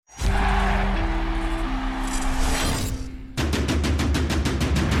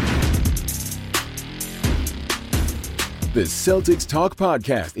The Celtics Talk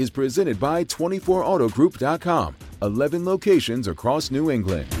podcast is presented by 24autogroup.com. 11 locations across New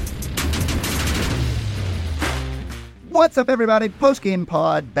England. What's up, everybody? Post-game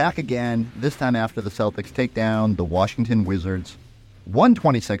pod back again, this time after the Celtics take down the Washington Wizards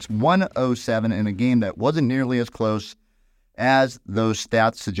 126-107 in a game that wasn't nearly as close as those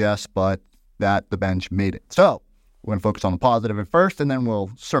stats suggest, but that the bench made it. So we're going to focus on the positive at first, and then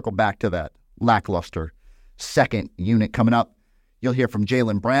we'll circle back to that lackluster second unit coming up. You'll hear from Tatum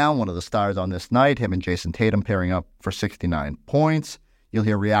and Brown, one of the stars on this night, him and Jason Tatum pairing up for 69 points. You'll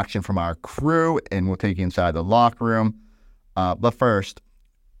hear reaction from our crew, and we'll take you inside the locker room. But first,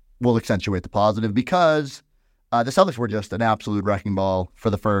 we'll accentuate the positive because the Celtics were just an absolute wrecking ball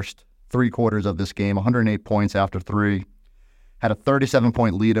for the first three quarters of this game. 108 points after three. Had a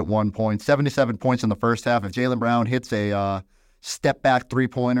 37-point lead at one point. 77 points in the first half. If Tatum Brown hits a step-back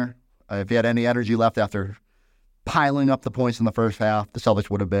three-pointer, if he had any energy left after piling up the points in the first half, the Celtics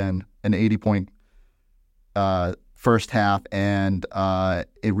would have been an 80-point first half, and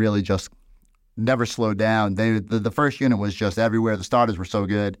it really just never slowed down. The first unit was just everywhere. The starters were so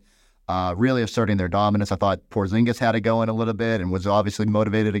good, really asserting their dominance. I thought Porzingis had it going a little bit and was obviously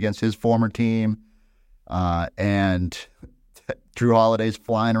motivated against his former team. And Drew Holiday's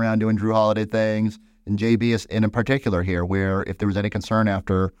flying around doing Drew Holiday things, and JB is in particular here, where if there was any concern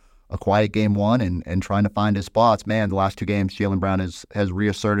after a quiet game one and trying to find his spots, man, the last two games, Jaylen Brown has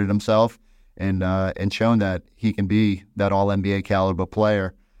reasserted himself and shown that he can be that all-NBA caliber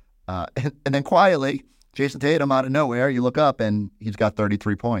player. And then quietly, Jason Tatum out of nowhere, you look up and he's got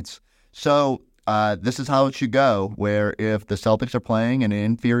 33 points. So this is how it should go, where if the Celtics are playing an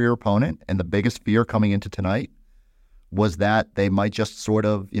inferior opponent, and the biggest fear coming into tonight was that they might just sort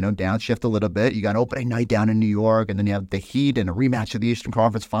of, downshift a little bit. You got an opening night down in New York, and then you have the Heat and a rematch of the Eastern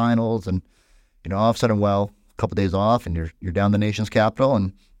Conference Finals, and all of a sudden, a couple days off, and you're down the nation's capital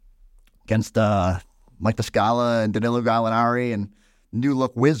and against Mike Muscala and Danilo Gallinari and new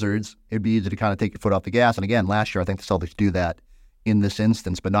look Wizards. It'd be easy to kind of take your foot off the gas. And again, last year I think the Celtics do that in this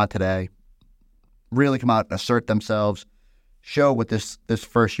instance, but not today. Really come out and assert themselves, show what this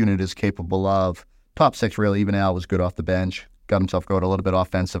first unit is capable of. Top six, really. Even Al was good off the bench, got himself going a little bit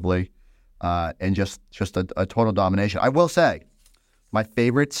offensively, and just a total domination. I will say, my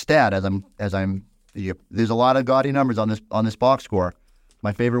favorite stat there's a lot of gaudy numbers on this box score.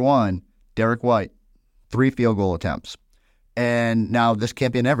 My favorite one, Derek White, 3 field goal attempts. And now this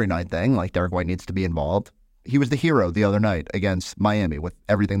can't be an every night thing. Like, Derek White needs to be involved. He was the hero the other night against Miami with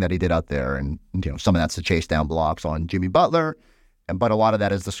everything that he did out there, and some of that's the chase down blocks on Jimmy Butler. But a lot of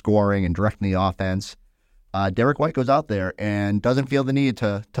that is the scoring and directing the offense. Derek White goes out there and doesn't feel the need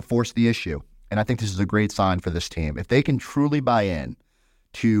to force the issue. And I think this is a great sign for this team. If they can truly buy in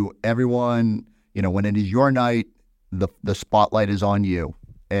to everyone, when it is your night, the spotlight is on you.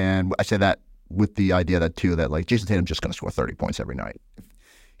 And I say that with the idea that Jason Tatum's just going to score 30 points every night.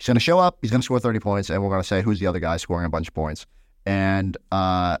 He's going to show up, he's going to score 30 points, and we're going to say, who's the other guy scoring a bunch of points? And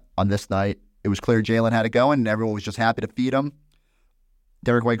on this night, it was clear Jaylen had it going, and everyone was just happy to feed him.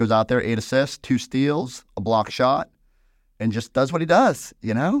 Derek White goes out there, 8 assists, 2 steals, a block shot, and just does what he does.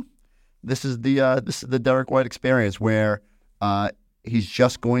 This is the Derek White experience, where he's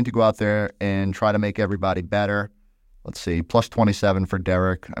just going to go out there and try to make everybody better. Let's see, plus 27 for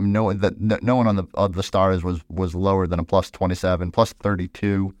Derek. I mean, no one of the stars was lower than a plus 27, plus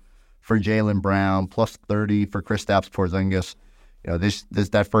 32 for Jaylen Brown, plus 30 for Kristaps Porzingis.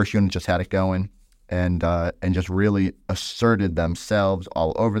 That first unit just had it going. And just really asserted themselves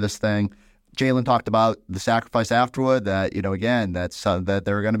all over this thing. Jaylen talked about the sacrifice afterward, that, again, that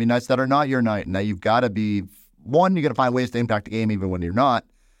there are going to be nights that are not your night, and that you've got to be, one, you got to find ways to impact the game even when you're not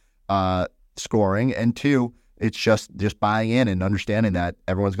scoring, and two, it's just buying in and understanding that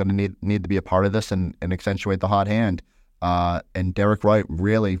everyone's going to need to be a part of this and accentuate the hot hand. And Derek White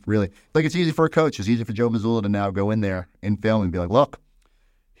really, it's easy for a coach. It's easy for Joe Mazzulla to now go in there in film and be like, look,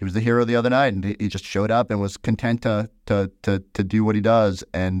 he was the hero the other night, and he just showed up and was content to do what he does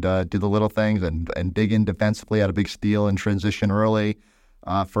and do the little things and dig in defensively, had a big steal and transition early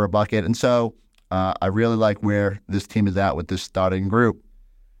for a bucket. And so I really like where this team is at with this starting group.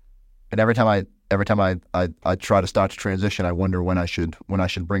 And every time I try to start to transition, I wonder when I should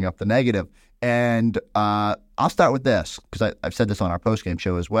bring up the negative. And I'll start with this, because I've said this on our postgame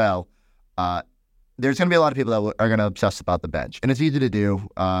show as well. There's going to be a lot of people that are going to obsess about the bench, and it's easy to do.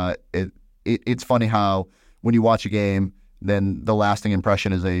 It's funny how when you watch a game, then the lasting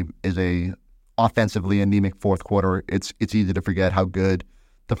impression is a offensively anemic fourth quarter. It's easy to forget how good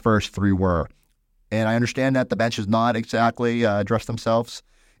the first three were, and I understand that the bench has not exactly dressed themselves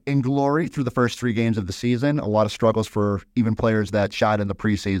in glory through the first 3 games of the season. A lot of struggles for even players that shot in the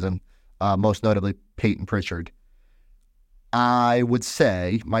preseason, most notably Peyton Pritchard. I would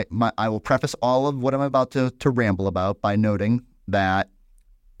say, I will preface all of what I'm about to ramble about by noting that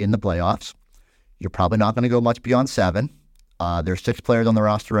in the playoffs, you're probably not going to go much beyond 7. There's 6 players on the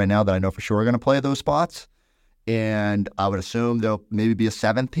roster right now that I know for sure are going to play those spots. And I would assume there'll maybe be a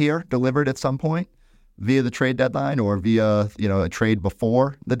 7th here delivered at some point via the trade deadline or via, a trade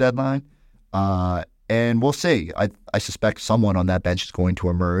before the deadline. And we'll see. I suspect someone on that bench is going to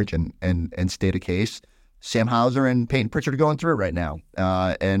emerge and state a case. Sam Hauser and Peyton Pritchard are going through it right now,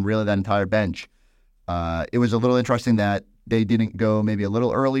 and really that entire bench. It was a little interesting that they didn't go maybe a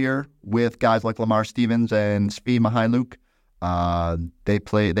little earlier with guys like Lamar Stevens and Svi Mihailuk. They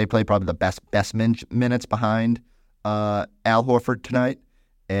play probably the best minutes behind Al Horford tonight,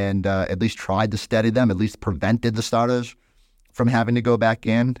 and at least tried to steady them, at least prevented the starters from having to go back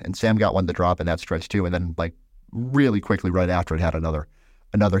in. And Sam got one to drop in that stretch too, and then really quickly right after it had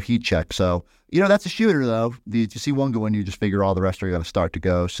another heat check. So, that's a shooter, though. You see one go in, you just figure all the rest are going to start to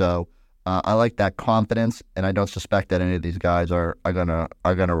go. So I like that confidence, and I don't suspect that any of these guys are gonna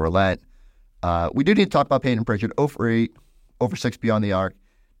relent. We do need to talk about Peyton Pritchard. 0 for 8, 0 for 6 beyond the arc.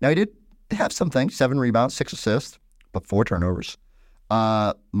 Now, he did have some things, 7 rebounds, 6 assists, but 4 turnovers.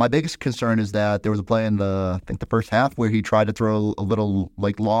 My biggest concern is that there was a play in the first half where he tried to throw a little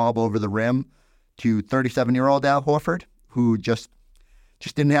lob over the rim to 37-year-old Al Horford, who just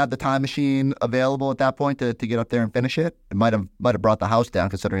didn't have the time machine available at that point to get up there and finish it. It might have brought the house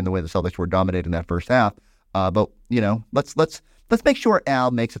down considering the way the Celtics were dominating that first half. But let's make sure Al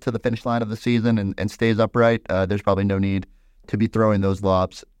makes it to the finish line of the season and stays upright. There's probably no need to be throwing those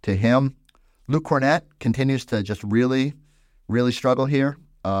lobs to him. Luke Cornett continues to just really, really struggle here.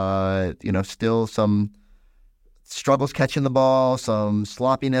 Still some struggles catching the ball, some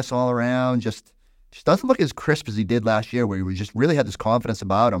sloppiness all around. Just doesn't look as crisp as he did last year, where he just really had this confidence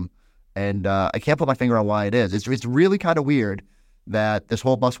about him. And I can't put my finger on why it is. It's really kind of weird that this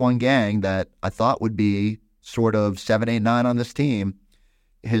whole +1 gang that I thought would be sort of 7, 8, 9 on this team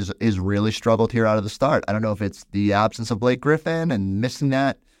has really struggled here out of the start. I don't know if it's the absence of Blake Griffin and missing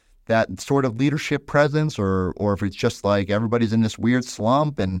that sort of leadership presence, or if it's just like everybody's in this weird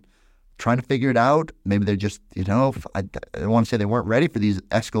slump and trying to figure it out. Maybe they're just, I don't want to say they weren't ready for these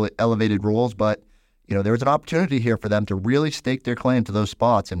elevated roles, but there was an opportunity here for them to really stake their claim to those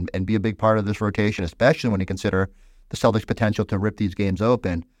spots and be a big part of this rotation, especially when you consider the Celtics' potential to rip these games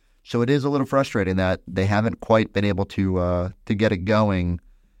open. So it is a little frustrating that they haven't quite been able to get it going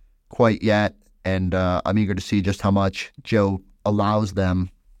quite yet. And I'm eager to see just how much Joe allows them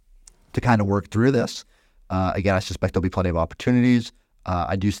to kind of work through this. Again, I suspect there'll be plenty of opportunities.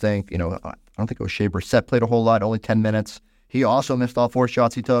 I do think, I don't think O'Shea Brissett played a whole lot, only 10 minutes. He also missed all 4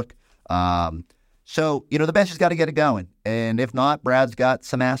 shots he took. So, the bench has got to get it going. And if not, Brad's got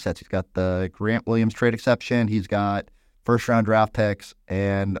some assets. He's got the Grant Williams trade exception. He's got first-round draft picks,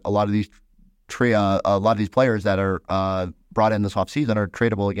 and a lot of these players that are brought in this offseason are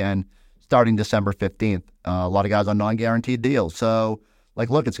tradable again starting December 15th. A lot of guys on non-guaranteed deals. So,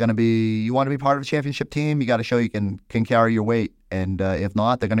 look, it's going to be, you want to be part of a championship team, you got to show you can carry your weight. And if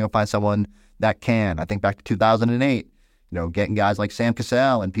not, they're going to go find someone that can. I think back to 2008. Getting guys like Sam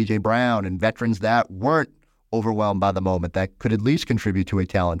Cassell and PJ Brown and veterans that weren't overwhelmed by the moment, that could at least contribute to a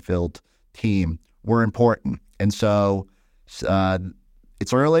talent-filled team, were important. And so it's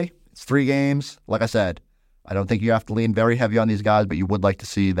early. It's 3 games. Like I said, I don't think you have to lean very heavy on these guys, but you would like to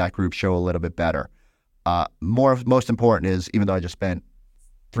see that group show a little bit better. Most important is, even though I just spent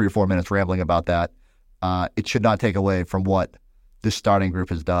 3 or 4 minutes rambling about that, it should not take away from what this starting group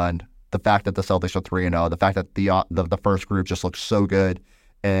has done. The fact that the Celtics are 3-0, the fact that the first group just looks so good,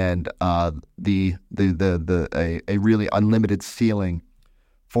 and a really unlimited ceiling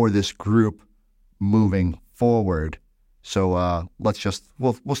for this group moving forward. So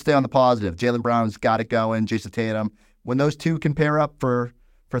we'll stay on the positive. Jaylen Brown's got it going. Jason Tatum. When those two can pair up for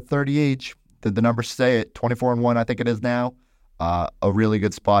 30 each, the numbers say it. 24-1, I think it is now. A really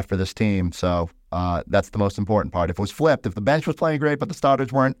good spot for this team. So that's the most important part. If it was flipped, if the bench was playing great but the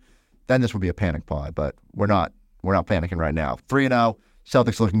starters weren't, then this would be a panic pod, but we're not panicking right now. 3-0,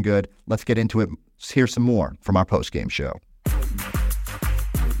 Celtics looking good. Let's get into it. Here's some more from our post-game show.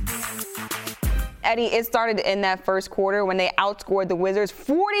 Eddie, it started in that first quarter when they outscored the Wizards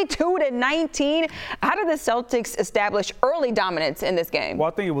 42-19. How did the Celtics establish early dominance in this game? Well,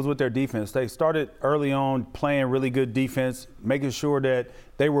 I think it was with their defense. They started early on playing really good defense, making sure that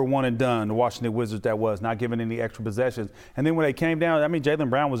they were one and done, the Washington Wizards that was, not giving any extra possessions. And then when they came down, I mean, Jaylen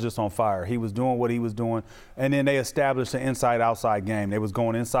Brown was just on fire. He was doing what he was doing. And then they established an inside-outside game. They was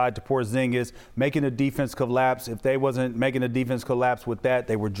going inside to Porzingis, making the defense collapse. If they wasn't making the defense collapse with that,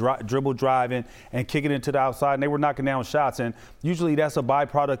 they were dribble driving and kicking it to the outside, and they were knocking down shots. And usually that's a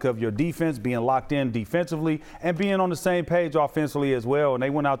byproduct of your defense, being locked in defensively and being on the same page offensively as well. And they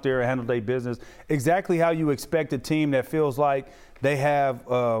went out there and handled their business exactly how you expect a team that feels like they have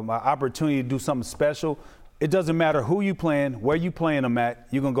an opportunity to do something special. It doesn't matter who you playing, where you playing them at,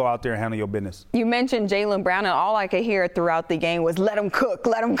 you're going to go out there and handle your business. You mentioned Jaylen Brown, and all I could hear throughout the game was let him cook,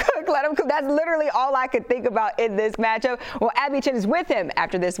 let him cook, let him cook. That's literally all I could think about in this matchup. Well, Abby Chin is with him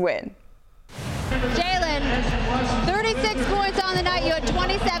after this win. Jaylen, 36 points on the night. You had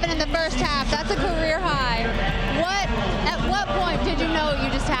 27 in the first half. That's a career high. At what point did you know you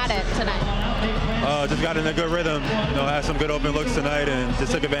just had it tonight? Just got in a good rhythm. Had some good open looks tonight and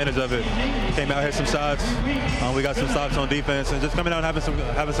just took advantage of it. Came out, hit some shots. We got some stops on defense and just coming out and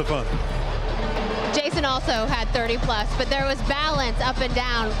having some fun. Jason also had 30 plus, but there was balance up and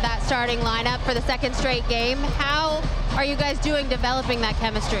down that starting lineup for the second straight game. How are you guys doing developing that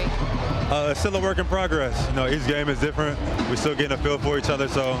chemistry? It's still a work in progress. Each game is different. We're still getting a feel for each other.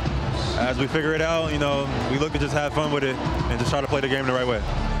 So as we figure it out, we look to just have fun with it and just try to play the game the right way.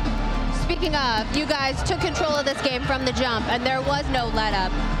 Speaking of, you guys took control of this game from the jump, and there was no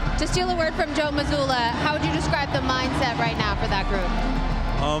let-up. To steal a word from Joe Mazzulla, how would you describe the mindset right now for that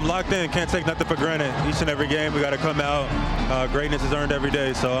group? Locked in, can't take nothing for granted. Each and every game, we got to come out. Greatness is earned every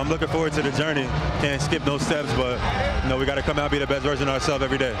day, so I'm looking forward to the journey. Can't skip no steps, but we got to come out and be the best version of ourselves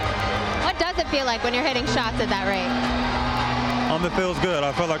every day. What does it feel like when you're hitting shots at that rate? It feels good.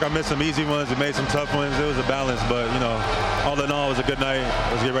 I felt like I missed some easy ones and made some tough ones. It was a balance, but all in all, it was a good night.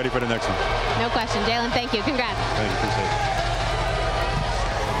 Let's get ready for the next one. No question. Jaylen, thank you. Congrats. Thank you. Appreciate it.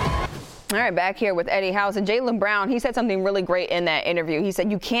 All right, back here with Eddie House and Jaylen Brown. He said something really great in that interview. He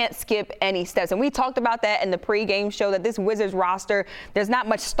said you can't skip any steps. And we talked about that in the pregame show, that this Wizards roster, there's not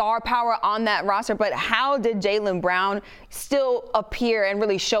much star power on that roster. But how did Jaylen Brown still appear and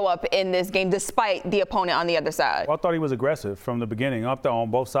really show up in this game despite the opponent on the other side? Well, I thought he was aggressive from the beginning. Up there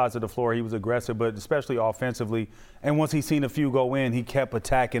on both sides of the floor, he was aggressive, but especially offensively. And once he seen a few go in, he kept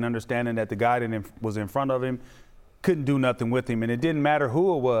attacking, understanding that the guy that was in front of him couldn't do nothing with him. And it didn't matter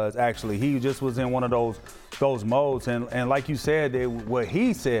who it was, actually. He just was in one of those modes. And like you said, what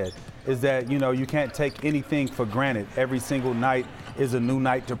he said is that, you can't take anything for granted. Every single night is a new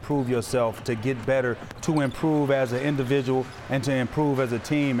night to prove yourself, to get better, to improve as an individual and to improve as a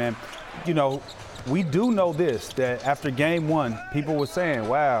team. And, we do know this, that after game one, people were saying,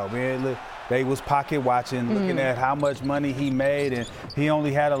 wow, man, look, they was pocket watching, looking at how much money he made, and he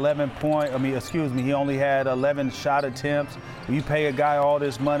only had 11 shot attempts. You pay a guy all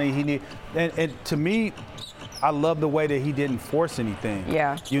this money, and to me, I love the way that he didn't force anything.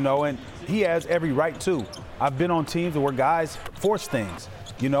 Yeah. And he has every right to. I've been on teams where guys force things,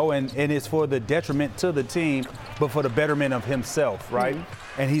 and it's for the detriment to the team, but for the betterment of himself, right?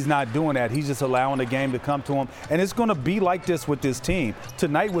 And he's not doing that. He's just allowing the game to come to him. And it's going to be like this with this team.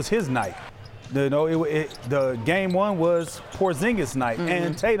 Tonight was his night. The game one was Porzingis' night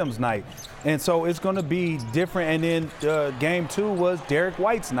and Tatum's night. And so it's going to be different. And then game two was Derek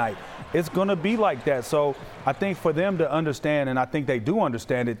White's night. It's going to be like that. So I think for them to understand, and I think they do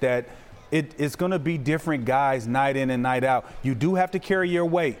understand it, that it's going to be different guys night in and night out. You do have to carry your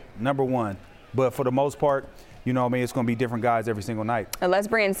weight, number one. But for the most part, it's going to be different guys every single night. And let's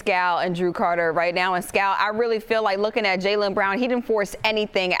bring in Scal and Drew Carter right now. And Scal, I really feel like looking at Jaylen Brown, he didn't force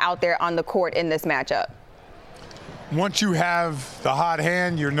anything out there on the court in this matchup. Once you have the hot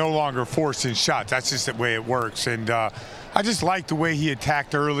hand, you're no longer forcing shots. That's just the way it works. And I just liked the way he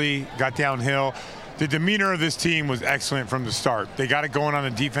attacked early, got downhill. The demeanor of this team was excellent from the start. They got it going on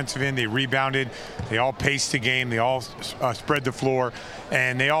the defensive end. They rebounded. They all paced the game. They all spread the floor.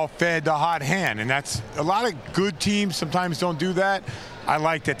 And they all fed the hot hand. And that's a lot of good teams sometimes don't do that. I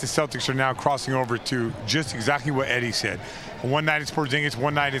like that the Celtics are now crossing over to just exactly what Eddie said. One night it's Porzingis,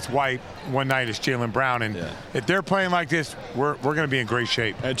 one night it's White, one night it's Jaylen Brown. And if they're playing like this, we're going to be in great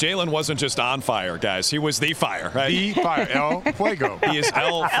shape. Jaylen wasn't just on fire, guys. He was the fire, right? The fire, El Fuego. He is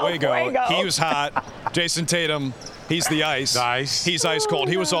El Fuego. He was hot. Jason Tatum, he's the ice. He's ice cold.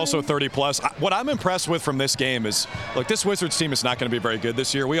 He was also 30-plus. What I'm impressed with from this game is, look, this Wizards team is not going to be very good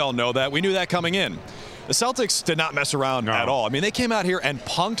this year. We all know that. We knew that coming in. The Celtics did not mess around at all. I mean, they came out here and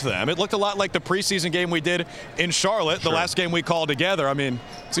punked them. It looked a lot like the preseason game we did in Charlotte, the last game we called together. I mean,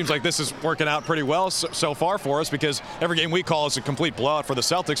 it seems like this is working out pretty well so far for us because every game we call is a complete blowout for the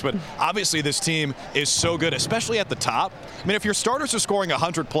Celtics. But obviously this team is so good, especially at the top. I mean, if your starters are scoring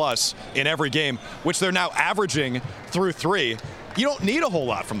 100+ in every game, which they're now averaging through 3, you don't need a whole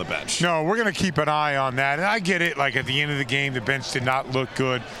lot from the bench. No, we're going to keep an eye on that. And I get it, like at the end of the game, the bench did not look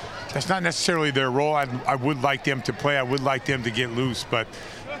good. That's not necessarily their role. I would like them to play. I would like them to get loose. But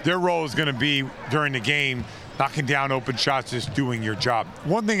their role is going to be during the game, knocking down open shots, just doing your job.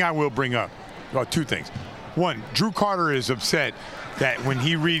 One thing I will bring up, well, 2 things. One, Drew Carter is upset that when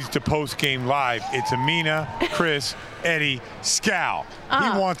he reads the post-game live, it's Amina, Chris, Eddie, Scal.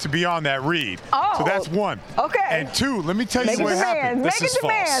 He wants to be on that read. So that's 1. Okay. And 2, let me tell you what happened. Make it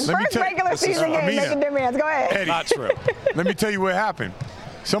demands. First regular season game, making demands. Go ahead. Eddie, not true. Let me tell you what happened.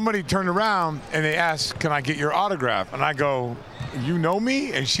 Somebody turned around and they asked, can I get your autograph? And I go, you know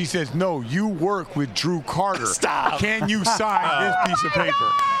me? And she says, no, you work with Drew Carter. Stop. Can you sign this piece of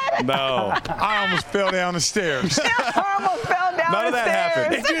paper? No. I almost fell down the stairs. Almost fell down None of the that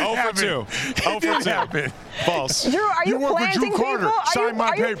stairs. happened. 0 for 2. 0 for 2. Happen. False. Drew, are you work with planting Drew Carter. people? Sign my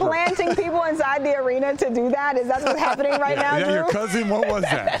Are you paper. planting people inside the arena to do that? Is that what's happening right now, Yeah, Drew? your cousin, what was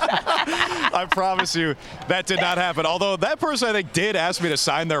that? I promise you that did not happen. Although that person, I think, did ask me to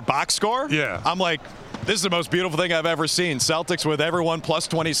sign their box score. Yeah. I'm like, this is the most beautiful thing I've ever seen. Celtics with everyone plus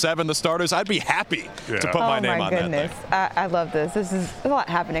 27, the starters. I'd be happy to put my name on that thing. I love this. This is a lot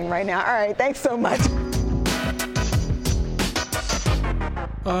happening right now. All right, thanks so much.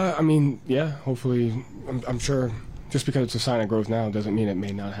 I mean, yeah, hopefully, I'm sure just because it's a sign of growth now doesn't mean it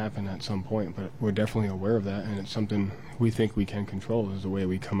may not happen at some point, but we're definitely aware of that, and it's something we think we can control is the way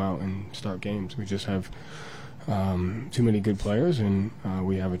we come out and start games. We just have too many good players, and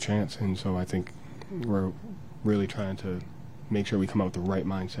we have a chance, and so I think we're really trying to make sure we come out with the right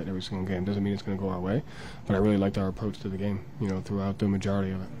mindset every single game. Doesn't mean it's going to go our way, but I really liked our approach to the game, throughout the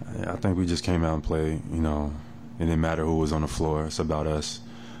majority of it. Yeah, I think we just came out and played, it didn't matter who was on the floor. It's about us.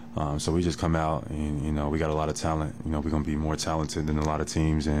 So we just come out and, we got a lot of talent. We're going to be more talented than a lot of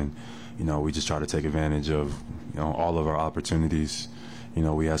teams, and, we just try to take advantage of, all of our opportunities.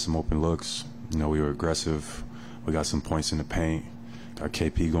 We had some open looks. We were aggressive. We got some points in the paint. Got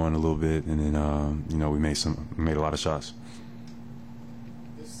KP going a little bit, and then, we made a lot of shots.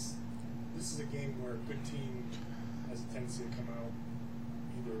 This is a game where a good team has a tendency to come out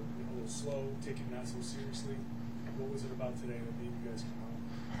either a little slow, take it not so seriously. What was it about today that made you guys come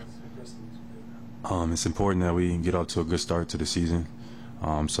out as aggressively as you did? It's important that we get off to a good start to the season.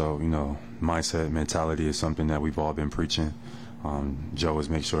 So, mindset, mentality is something that we've all been preaching. Joe has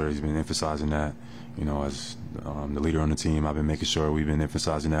made sure that he's been emphasizing that. As the leader on the team, I've been making sure we've been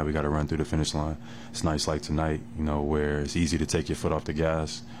emphasizing that we got to run through the finish line. It's nights like tonight, where it's easy to take your foot off the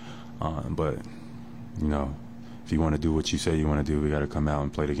gas. But, if you want to do what you say you want to do, we got to come out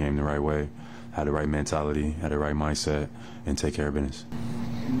and play the game the right way, have the right mentality, have the right mindset, and take care of business.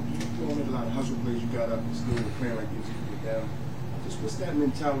 You don't make a lot of hustle plays. You got up and still playing like this, you get down. Just what's that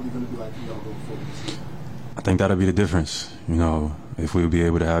mentality going to be like for y'all going forward this season? I think that'll be the difference. If we'll be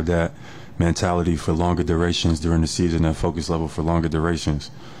able to have that mentality for longer durations during the season, that focus level for longer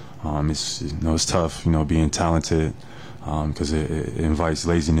durations. It's tough, being talented, because it invites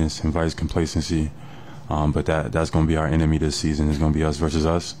laziness, invites complacency. But that's going to be our enemy this season. It's going to be us versus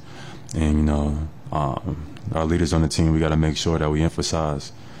us. And, our leaders on the team, we got to make sure that we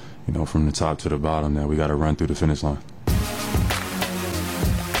emphasize, from the top to the bottom, that we got to run through the finish line.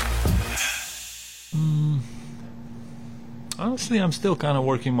 Honestly, I'm still kind of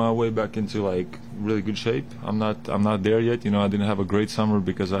working my way back into really good shape. I'm not there yet. I didn't have a great summer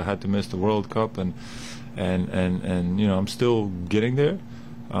because I had to miss the World Cup, and I'm still getting there.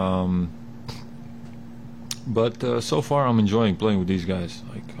 But so far, I'm enjoying playing with these guys.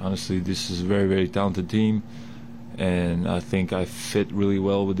 Honestly, this is a very, very talented team, and I think I fit really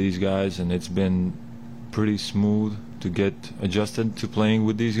well with these guys, and it's been pretty smooth to get adjusted to playing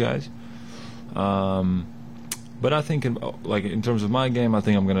with these guys. But I think, in terms of my game, I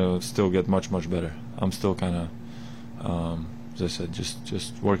think I'm gonna still get much, much better. I'm still kind of, as I said,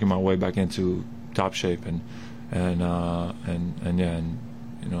 just working my way back into top shape, and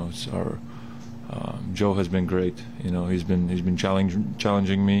it's our Joe has been great. He's been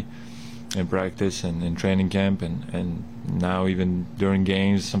challenging me in practice and in training camp, and now even during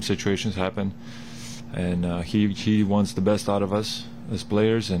games, some situations happen, and he wants the best out of us as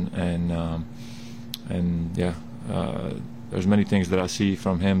players, there's many things that I see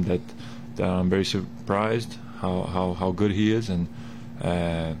from him that I'm very surprised how good he is, and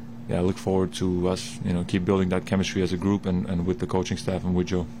I look forward to us, keep building that chemistry as a group and with the coaching staff and with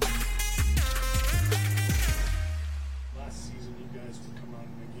Joe. Last season, you guys would come out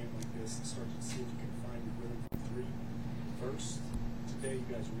in a game like this and start to see if you can find a rhythm from three first. Today, you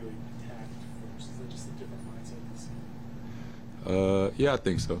guys really attacked first. Is that just a different mindset this season? Yeah, I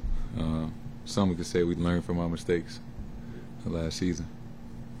think so. Some could say we learned from our mistakes last season.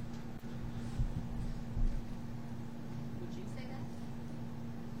 Would you say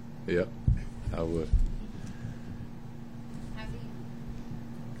that? Yeah, I would. Is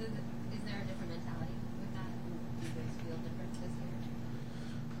there a different mentality with that? Do you guys feel different this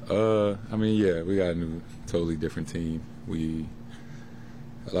year? I mean, yeah, we got a new, totally different team.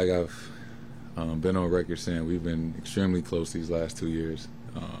 Like I've been on record saying, we've been extremely close these last 2 years.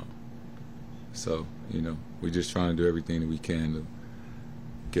 So, we're just trying to do everything that we can to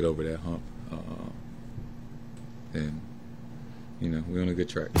get over that hump. And, we're on a good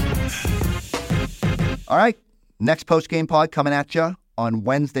track. All right, next post-game pod coming at you on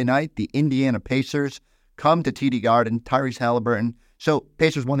Wednesday night. The Indiana Pacers come to TD Garden. Tyrese Halliburton. So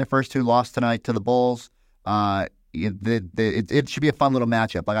Pacers won their first 2, lost tonight to the Bulls. It should be a fun little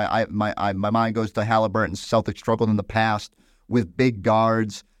matchup. Like my mind goes to Halliburton. Celtics struggled in the past with big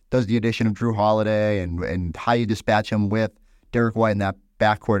guards. Does the addition of Drew Holiday and how you dispatch him with Derek White in that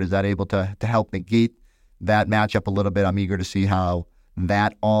backcourt, is that able to help negate that matchup a little bit? I'm eager to see how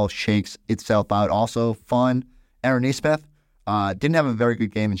that all shakes itself out. Also fun, Aaron Nesmith didn't have a very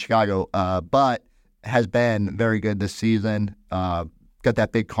good game in Chicago, but has been very good this season. Got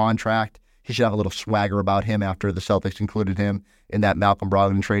that big contract. He should have a little swagger about him after the Celtics included him in that Malcolm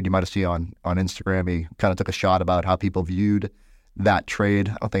Brogdon trade. You might have seen on Instagram. He kind of took a shot about how people viewed that trade.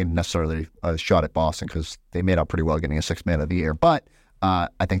 I don't think necessarily a shot at Boston because they made out pretty well getting a 6th man of the year. But I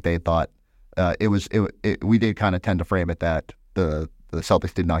think they thought we did kind of tend to frame it that the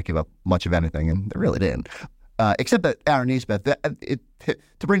Celtics did not give up much of anything, and they really didn't. Except that Aaron Nesmith, to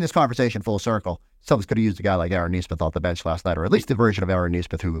bring this conversation full circle, Celtics could have used a guy like Aaron Nesmith off the bench last night, or at least the version of Aaron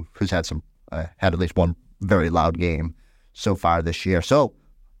Nesmith who's had at least one very loud game so far this year. So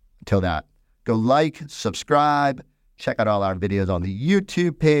until that, go like, subscribe, check out all our videos on the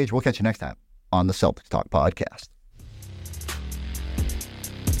YouTube page. We'll catch you next time on the Celtics Talk Podcast.